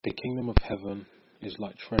The kingdom of heaven is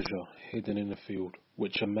like treasure hidden in a field,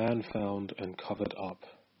 which a man found and covered up.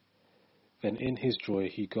 Then in his joy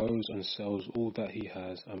he goes and sells all that he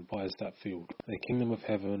has and buys that field. The kingdom of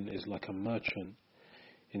heaven is like a merchant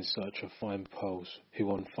in search of fine pearls, who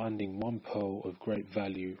on finding one pearl of great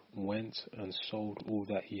value went and sold all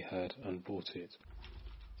that he had and bought it.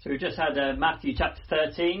 So we've just had Matthew chapter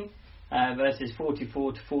 13, verses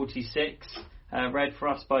 44 to 46, read for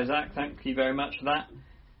us by Zach. Thank you very much for that.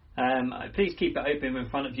 Please keep it open in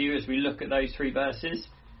front of you as we look at those three verses.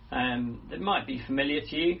 They might be familiar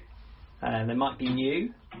to you, they might be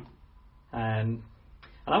new. And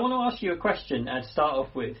I want to ask you a question to start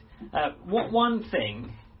off with. What one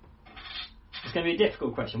thing, it's going to be a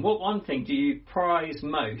difficult question, what one thing do you prize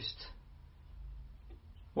most?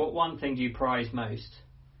 What one thing do you prize most?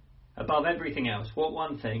 Above everything else, what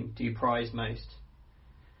one thing do you prize most?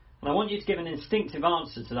 And I want you to give an instinctive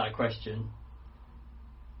answer to that question.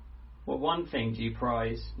 What one thing do you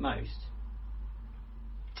prize most?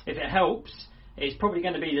 If it helps, it's probably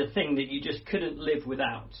going to be the thing that you just couldn't live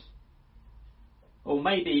without. Or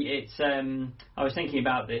maybe it's, I was thinking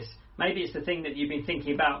about this, maybe it's the thing that you've been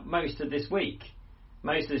thinking about most of this week.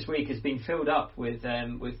 Most of this week has been filled up with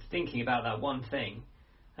thinking about that one thing.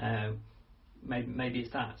 Maybe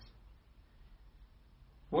it's that.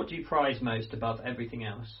 What do you prize most above everything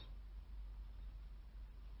else?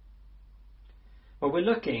 Well, we're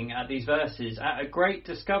looking at these verses at a great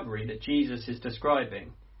discovery that Jesus is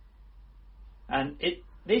describing. And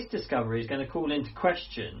this discovery is going to call into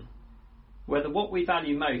question whether what we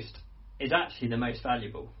value most is actually the most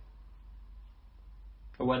valuable,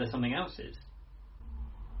 or whether something else is.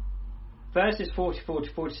 Verses 44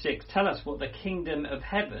 to 46 tell us what the kingdom of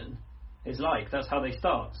heaven is like. That's how they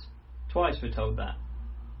start. Twice we're told that.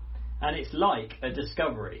 And it's like a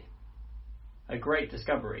discovery, a great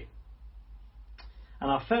discovery. And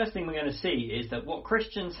our first thing we're going to see is that what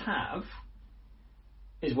Christians have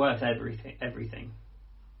is worth everything.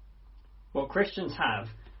 What Christians have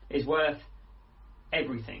is worth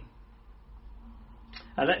everything.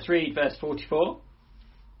 Let's read verse 44.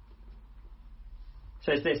 It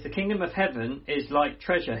says this: the kingdom of heaven is like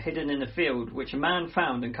treasure hidden in a field, which a man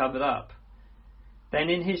found and covered up. Then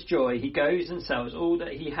in his joy he goes and sells all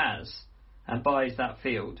that he has and buys that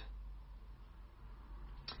field.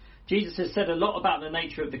 Jesus has said a lot about the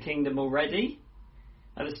nature of the kingdom already.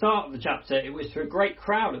 At the start of the chapter, it was to a great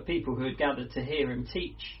crowd of people who had gathered to hear him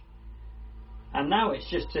teach. And now it's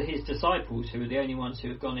just to his disciples, who are the only ones who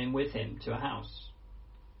have gone in with him to a house.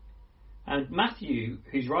 And Matthew,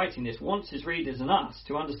 who's writing this, wants his readers and us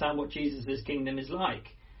to understand what Jesus' kingdom is like,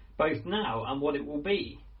 both now and what it will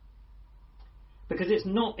be. Because it's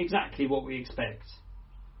not exactly what we expect.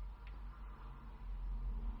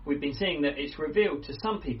 We've been seeing that it's revealed to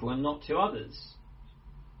some people and not to others.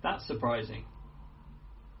 That's surprising.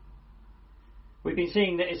 We've been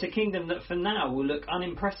seeing that it's a kingdom that for now will look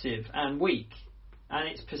unimpressive and weak, and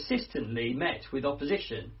it's persistently met with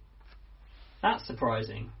opposition. That's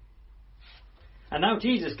surprising. And now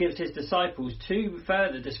Jesus gives his disciples two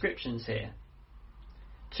further descriptions here.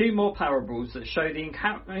 Two more parables that show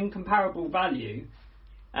the incomparable value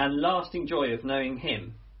and lasting joy of knowing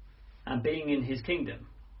him and being in his kingdom,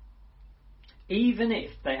 even if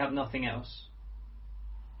they have nothing else.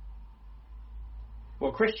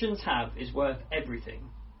 What Christians have is worth everything.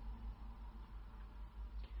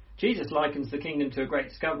 Jesus likens the kingdom to a great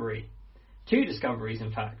discovery. Two discoveries,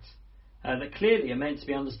 in fact, that clearly are meant to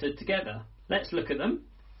be understood together. Let's look at them.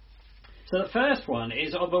 So the first one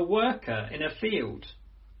is of a worker in a field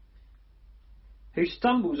who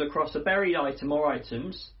stumbles across a buried item or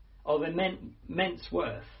items of immense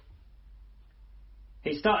worth.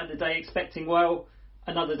 He started the day expecting, well,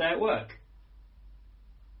 another day at work.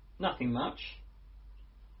 Nothing much.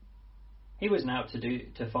 He wasn't out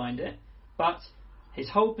to find it, but his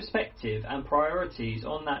whole perspective and priorities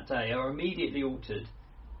on that day are immediately altered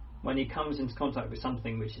when he comes into contact with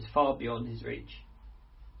something which is far beyond his reach.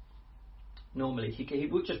 Normally, he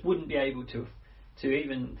just wouldn't be able to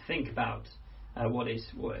even think about what is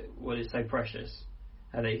so precious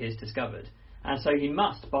that he has discovered, and so he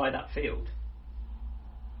must buy that field.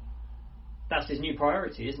 That's his new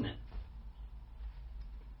priority, isn't it?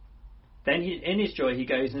 Then in his joy he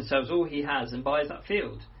goes and sells all he has and buys that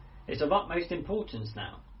field. It's of utmost importance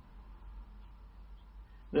now.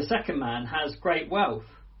 The second man has great wealth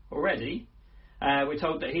already. We're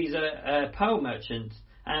told that he's a pearl merchant,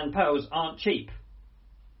 and pearls aren't cheap.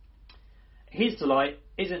 His delight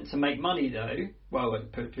isn't to make money though, well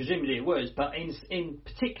presumably it was, but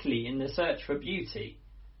particularly in the search for beauty.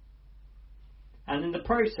 And in the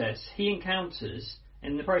process he encounters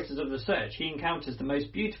In the process of the search, he encounters the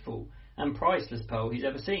most beautiful and priceless pearl he's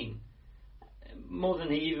ever seen, more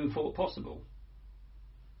than he even thought possible.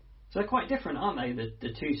 So they're quite different, aren't they,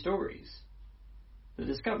 the two stories? The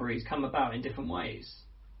discoveries come about in different ways.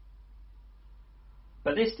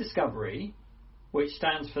 But this discovery, which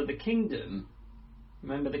stands for the kingdom,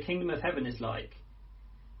 remember the kingdom of heaven is like,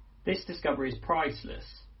 this discovery is priceless.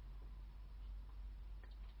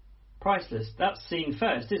 Priceless, that's seen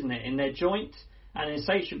first, isn't it, in their joint and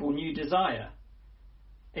insatiable new desire.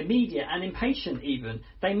 Immediate and impatient even.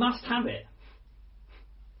 They must have it.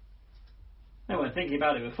 They weren't thinking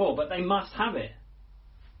about it before, but they must have it.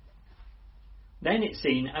 Then it's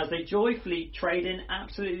seen as they joyfully trade in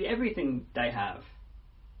absolutely everything they have,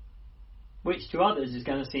 which to others is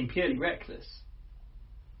going to seem purely reckless.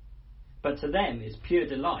 But to them is pure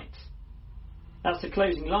delight. That's the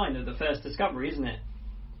closing line of the first discovery, isn't it?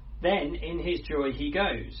 Then in his joy he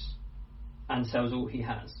goes and sells all he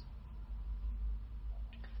has.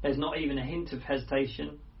 There's not even a hint of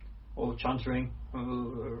hesitation or chuntering.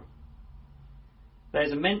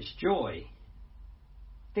 There's immense joy.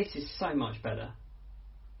 This is so much better.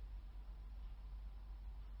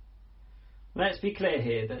 Let's be clear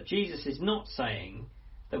here that Jesus is not saying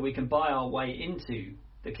that we can buy our way into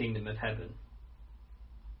the kingdom of heaven.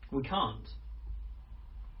 We can't.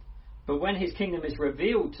 But when his kingdom is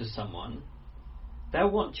revealed to someone, they'll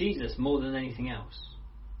want Jesus more than anything else.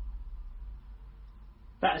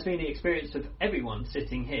 That has been the experience of everyone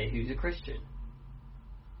sitting here who's a Christian.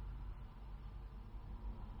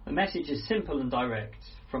 The message is simple and direct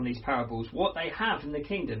from these parables. What they have in the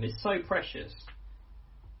kingdom is so precious,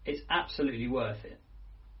 it's absolutely worth it.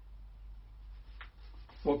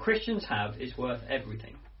 What Christians have is worth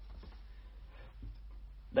everything.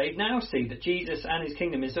 They now see that Jesus and his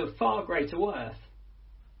kingdom is of far greater worth,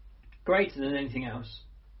 greater than anything else.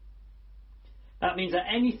 That means that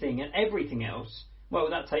anything and everything else, well,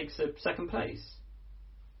 that takes a second place.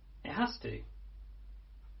 It has to.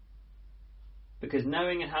 Because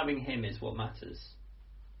knowing and having him is what matters.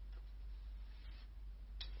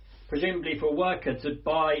 Presumably for a worker to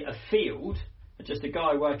buy a field, just a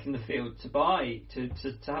guy working the field, to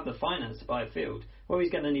have the finance to buy a field, well, he's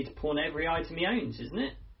going to need to pawn every item he owns, isn't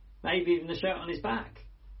it? Maybe even the shirt on his back.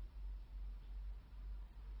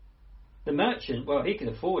 The merchant, well, he can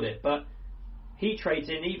afford it, but he trades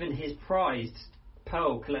in even his prized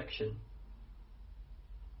pearl collection.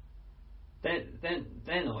 They're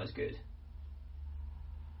not as good.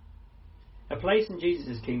 A place in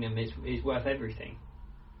Jesus' kingdom is worth everything.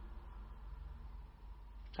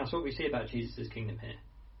 That's what we see about Jesus' kingdom here.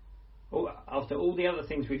 After all the other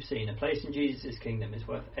things we've seen, a place in Jesus' kingdom is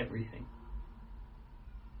worth everything.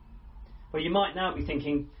 Well, you might now be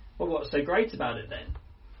thinking, well, what's so great about it then?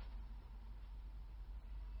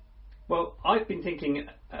 Well, I've been thinking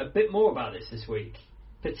a bit more about this week,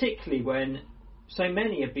 particularly when so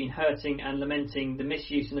many have been hurting and lamenting the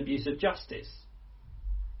misuse and abuse of justice.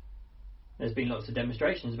 There's been lots of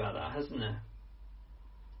demonstrations about that, hasn't there?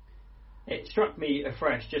 It struck me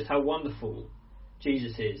afresh just how wonderful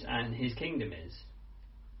Jesus is and his kingdom is.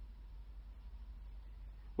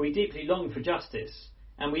 We deeply long for justice,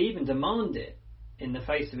 and we even demand it in the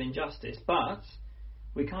face of injustice, but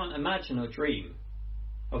we can't imagine or dream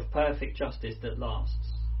of perfect justice that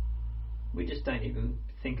lasts. We just don't even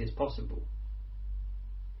think it's possible.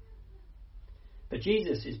 But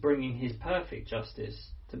Jesus is bringing his perfect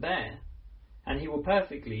justice to bear, and he will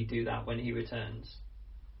perfectly do that when he returns.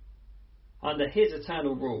 Under his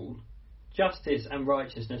eternal rule, justice and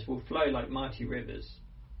righteousness will flow like mighty rivers.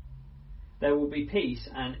 There will be peace,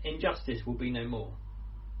 and injustice will be no more.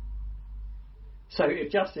 So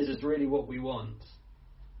if justice is really what we want,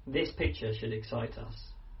 this picture should excite us.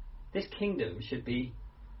 This kingdom should be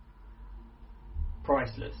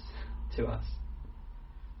priceless to us.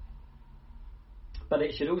 But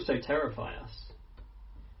it should also terrify us.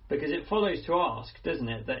 Because it follows to ask, doesn't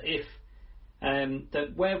it,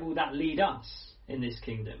 that where will that lead us in this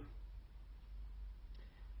kingdom?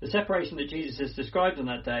 The separation that Jesus has described on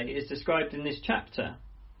that day is described in this chapter.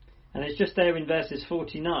 And it's just there in verses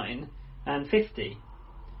 49 and 50.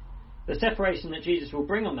 The separation that Jesus will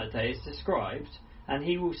bring on that day is described, and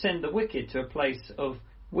he will send the wicked to a place of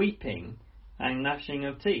weeping and gnashing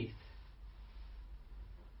of teeth.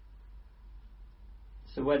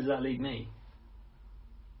 So where does that leave me?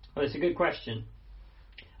 Well, it's a good question,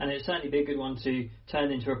 and it'd certainly be a good one to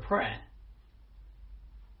turn into a prayer.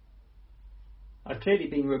 I've clearly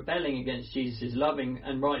been rebelling against Jesus' loving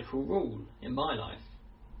and rightful rule in my life.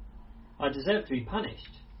 I deserve to be punished.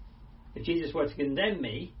 If Jesus were to condemn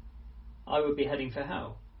me, I would be heading for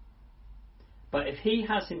hell. But if he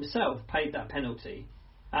has himself paid that penalty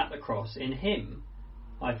at the cross, in him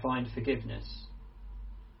I find forgiveness,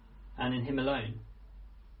 and in him alone.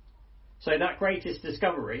 So that greatest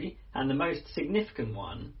discovery, and the most significant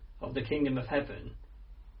one, of the kingdom of heaven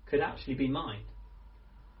could actually be mine.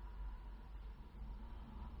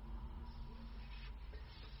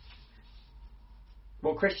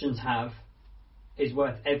 What Christians have is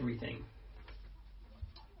worth everything,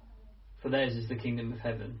 for theirs is the kingdom of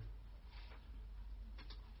heaven.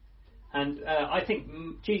 And I think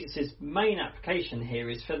Jesus' main application here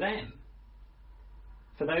is for them,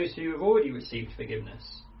 for those who have already received forgiveness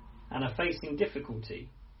and are facing difficulty.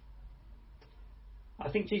 I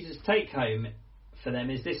think Jesus' take home for them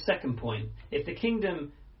is this second point. If the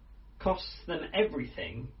kingdom costs them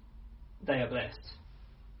everything, they are blessed.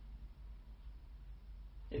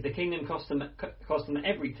 If the kingdom costs them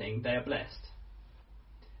everything, they are blessed.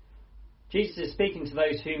 Jesus is speaking to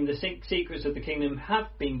those whom the secrets of the kingdom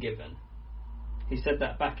have been given. He said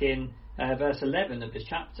that back in verse 11 of this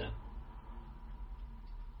chapter.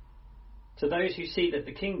 To those who see that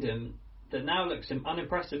the kingdom that now looks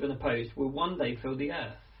unimpressive and opposed will one day fill the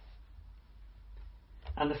earth.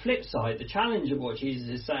 And the flip side, the challenge of what Jesus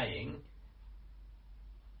is saying,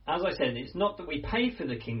 as I said, it's not that we pay for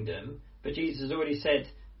the kingdom, but Jesus has already said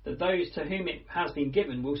that those to whom it has been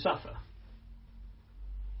given will suffer.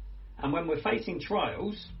 And when we're facing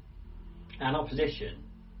trials and opposition,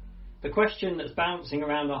 the question that's bouncing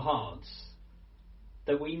around our hearts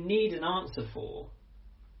that we need an answer for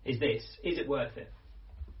is this: is it worth it?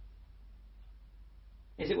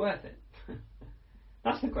 Is it worth it?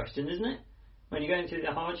 That's the question, isn't it? When you're going through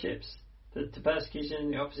the hardships, the persecution,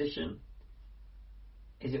 the opposition,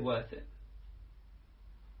 is it worth it?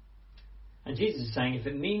 And Jesus is saying if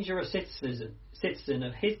it means you're a citizen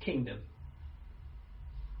of his kingdom,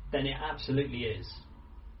 then it absolutely is.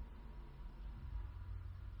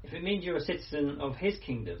 If it means you're a citizen of his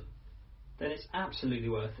kingdom, then it's absolutely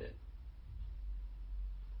worth it.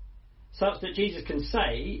 Such that Jesus can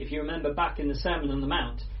say, if you remember back in the Sermon on the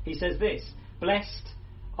Mount, he says this: blessed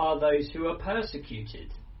are those who are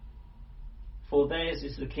persecuted, for theirs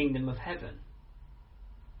is the kingdom of heaven.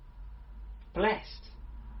 Blessed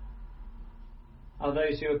are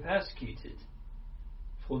those who are persecuted,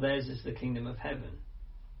 for theirs is the kingdom of heaven.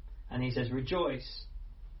 And he says, rejoice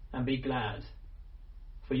and be glad,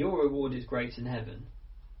 for your reward is great in heaven.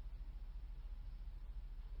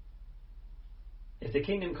 If the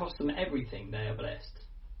kingdom costs them everything, they are blessed.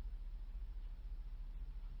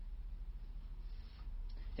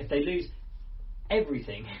 If they lose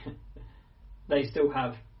everything, they still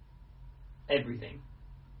have everything.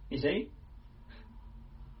 You see?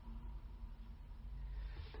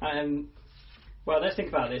 Well, let's think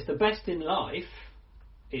about this. The best in life,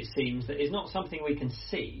 it seems, that is not something we can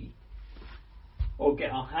see or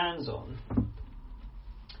get our hands on,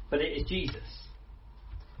 but it is Jesus.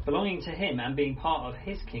 Belonging to him and being part of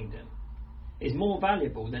his kingdom is more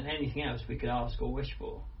valuable than anything else we could ask or wish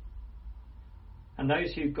for. And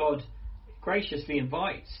those who God graciously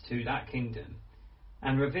invites to that kingdom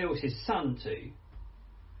and reveals his Son to,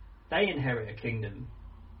 they inherit a kingdom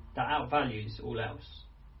that outvalues all else,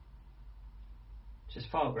 which is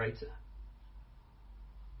far greater.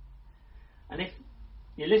 And if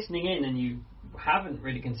you're listening in and you haven't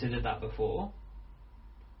really considered that before,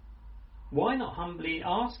 why not humbly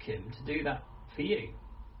ask him to do that for you?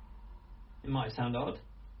 It might sound odd.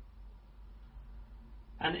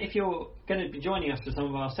 And if you're going to be joining us for some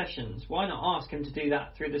of our sessions, why not ask him to do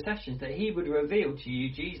that through the sessions, that he would reveal to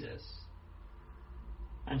you Jesus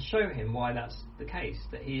and show him why that's the case,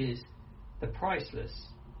 that he is the priceless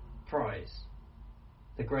prize,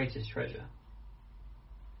 the greatest treasure.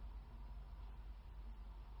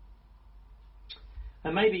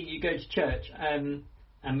 And maybe you go to church, and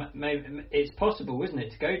maybe it's possible, isn't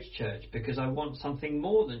it, to go to church because I want something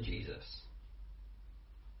more than Jesus.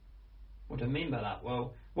 What do I mean by that?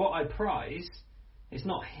 Well, what I prize is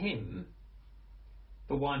not him,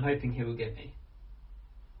 but what I'm hoping he will give me.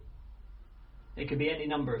 It could be any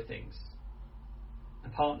number of things. A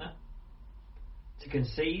partner, to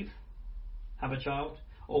conceive, have a child,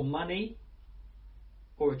 or money,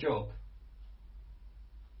 or a job.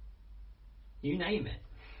 You name it.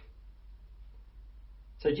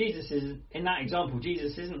 So Jesus is, in that example,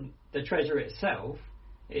 Jesus isn't the treasure itself,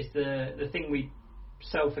 it's the thing we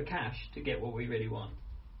sell for cash to get what we really want,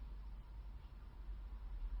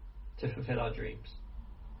 to fulfill our dreams.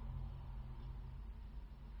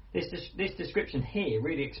 This description here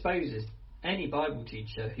really exposes any Bible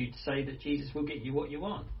teacher who'd say that Jesus will get you what you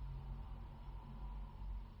want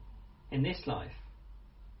in this life.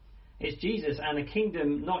 It's Jesus and a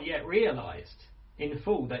kingdom not yet realised in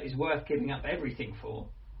full that is worth giving up everything for.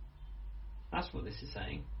 That's what this is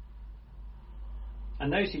saying.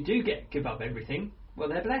 And those who do give up everything, well,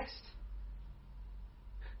 they're blessed.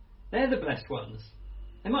 They're the blessed ones.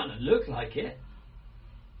 They might not look like it,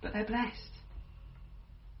 but they're blessed.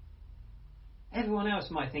 Everyone else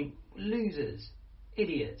might think, losers,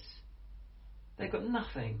 idiots. They've got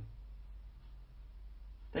nothing.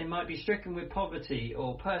 They might be stricken with poverty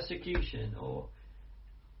or persecution or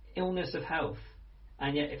illness of health.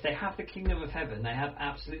 And yet if they have the kingdom of heaven, they have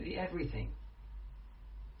absolutely everything.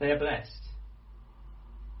 They are blessed.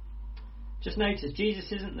 Just notice, Jesus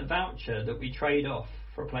isn't the voucher that we trade off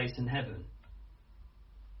for a place in heaven.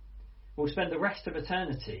 We'll spend the rest of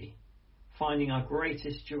eternity finding our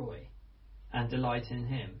greatest joy and delight in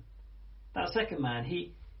him. That second man,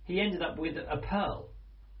 he ended up with a pearl.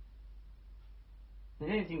 And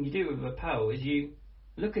the only thing you do with a pearl is you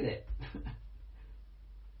look at it.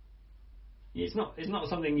 It's not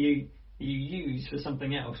something you use for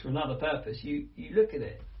something else, for another purpose. You look at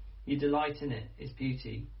it. You delight in it, its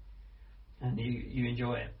beauty, and you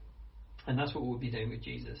enjoy it. And that's what we'll be doing with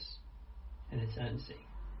Jesus in eternity.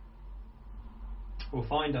 We'll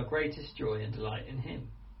find our greatest joy and delight in him.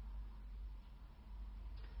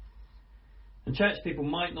 And church people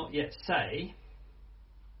might not yet say,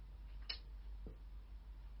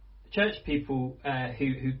 church people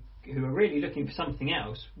who are really looking for something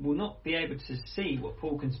else will not be able to see what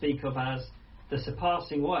Paul can speak of as the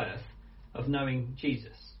surpassing worth of knowing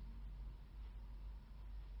Jesus.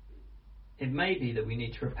 It may be that we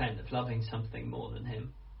need to repent of loving something more than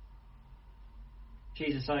him.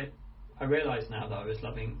 Jesus, I realise now that I was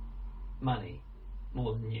loving money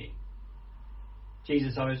more than you.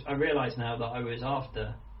 Jesus, I realise now that I was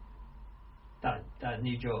after that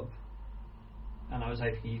new job, and I was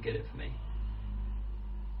hoping you'd get it for me.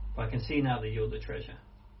 But I can see now that you're the treasure.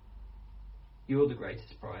 You're the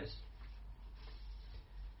greatest prize.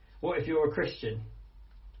 What if you're a Christian?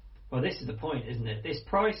 Well, this is the point, isn't it? This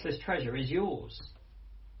priceless treasure is yours.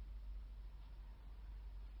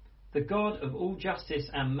 The God of all justice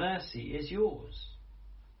and mercy is yours.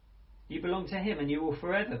 You belong to him and you will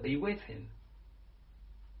forever be with him.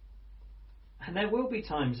 And there will be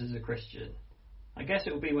times as a Christian, I guess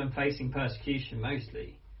it will be when facing persecution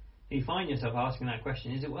mostly, you find yourself asking that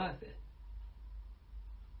question, is it worth it?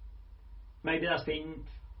 Maybe that's been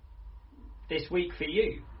this week for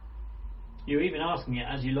you. You're even asking it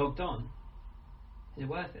as you logged on. Is it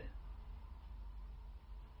worth it?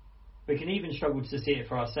 We can even struggle to see it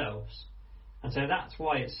for ourselves. And so that's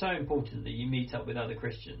why it's so important that you meet up with other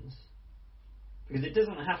Christians. Because it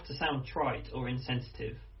doesn't have to sound trite or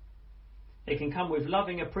insensitive. It can come with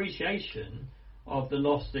loving appreciation of the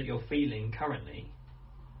loss that you're feeling currently.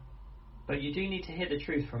 But you do need to hear the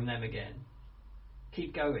truth from them again.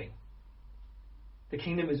 Keep going. The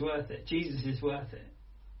kingdom is worth it. Jesus is worth it.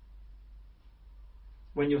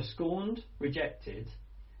 When you're scorned, rejected,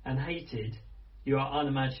 and hated, you are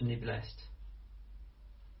unimaginably blessed.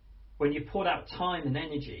 When you poured out time and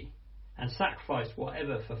energy and sacrificed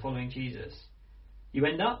whatever for following Jesus, you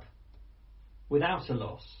end up without a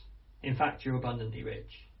loss. In fact, you're abundantly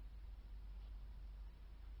rich.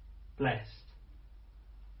 Blessed.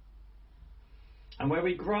 And where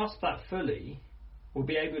we grasp that fully, we'll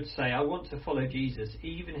be able to say, I want to follow Jesus,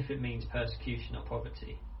 even if it means persecution or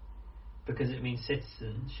poverty, because it means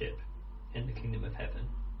citizenship in the kingdom of heaven.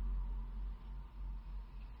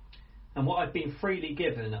 And what I've been freely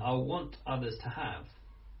given, I want others to have.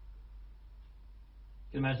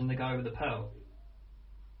 You can imagine the guy with the pearl.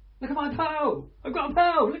 Look at my pearl! I've got a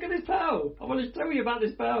pearl! Look at this pearl! I want to tell you about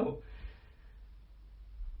this pearl.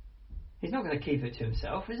 He's not going to keep it to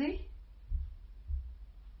himself, is he?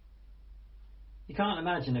 You can't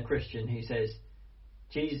imagine a Christian who says,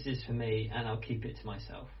 Jesus is for me and I'll keep it to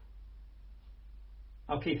myself.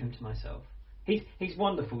 I'll keep him to myself. He's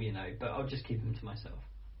wonderful, you know, but I'll just keep him to myself.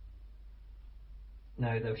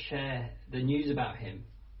 No, they'll share the news about him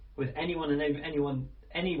with anyone and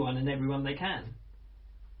everyone they can.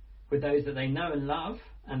 With those that they know and love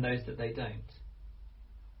and those that they don't.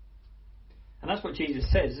 And that's what Jesus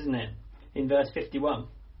says, isn't it? In verse 51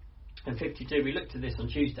 and 52. We looked at this on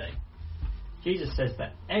Tuesday. Jesus says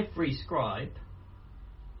that every scribe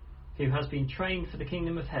who has been trained for the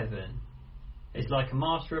kingdom of heaven is like a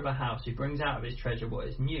master of a house who brings out of his treasure what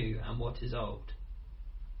is new and what is old.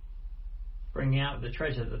 Bringing out the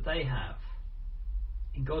treasure that they have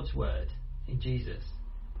in God's word, in Jesus,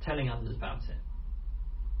 telling others about it.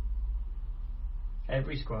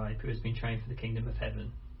 Every scribe who has been trained for the kingdom of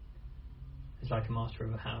heaven is like a master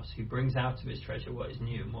of a house who brings out of his treasure what is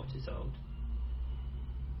new and what is old.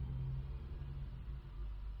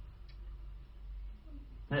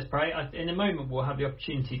 Let's pray. In a moment, we'll have the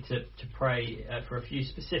opportunity to pray for a few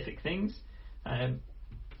specific things, and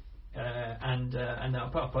I'll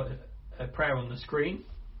put up a prayer on the screen.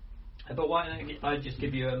 But why don't I just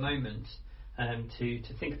give you a moment to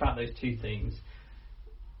think about those two things?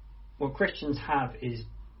 What Christians have is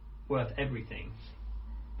worth everything,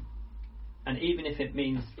 and even if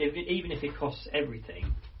it costs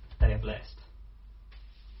everything, they are blessed.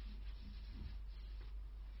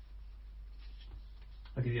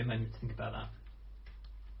 I'll give you a moment to think about that.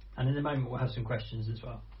 And in a moment we'll have some questions as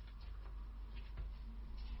well.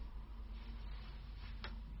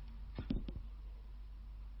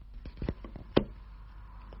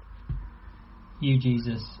 You,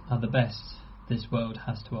 Jesus, are the best this world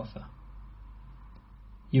has to offer.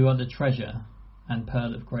 You are the treasure and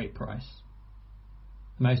pearl of great price.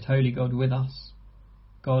 The most holy God with us,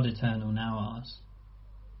 God eternal now ours.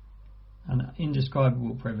 An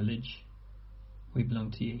indescribable privilege, we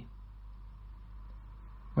belong to you.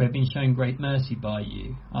 We have been shown great mercy by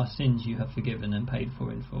you. Our sins you have forgiven and paid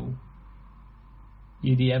for in full.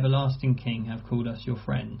 You, the everlasting King, have called us your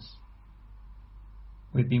friends.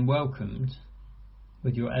 We have been welcomed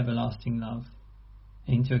with your everlasting love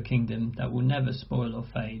into a kingdom that will never spoil or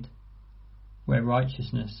fade, where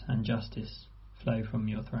righteousness and justice flow from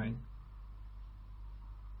your throne.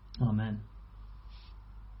 Amen.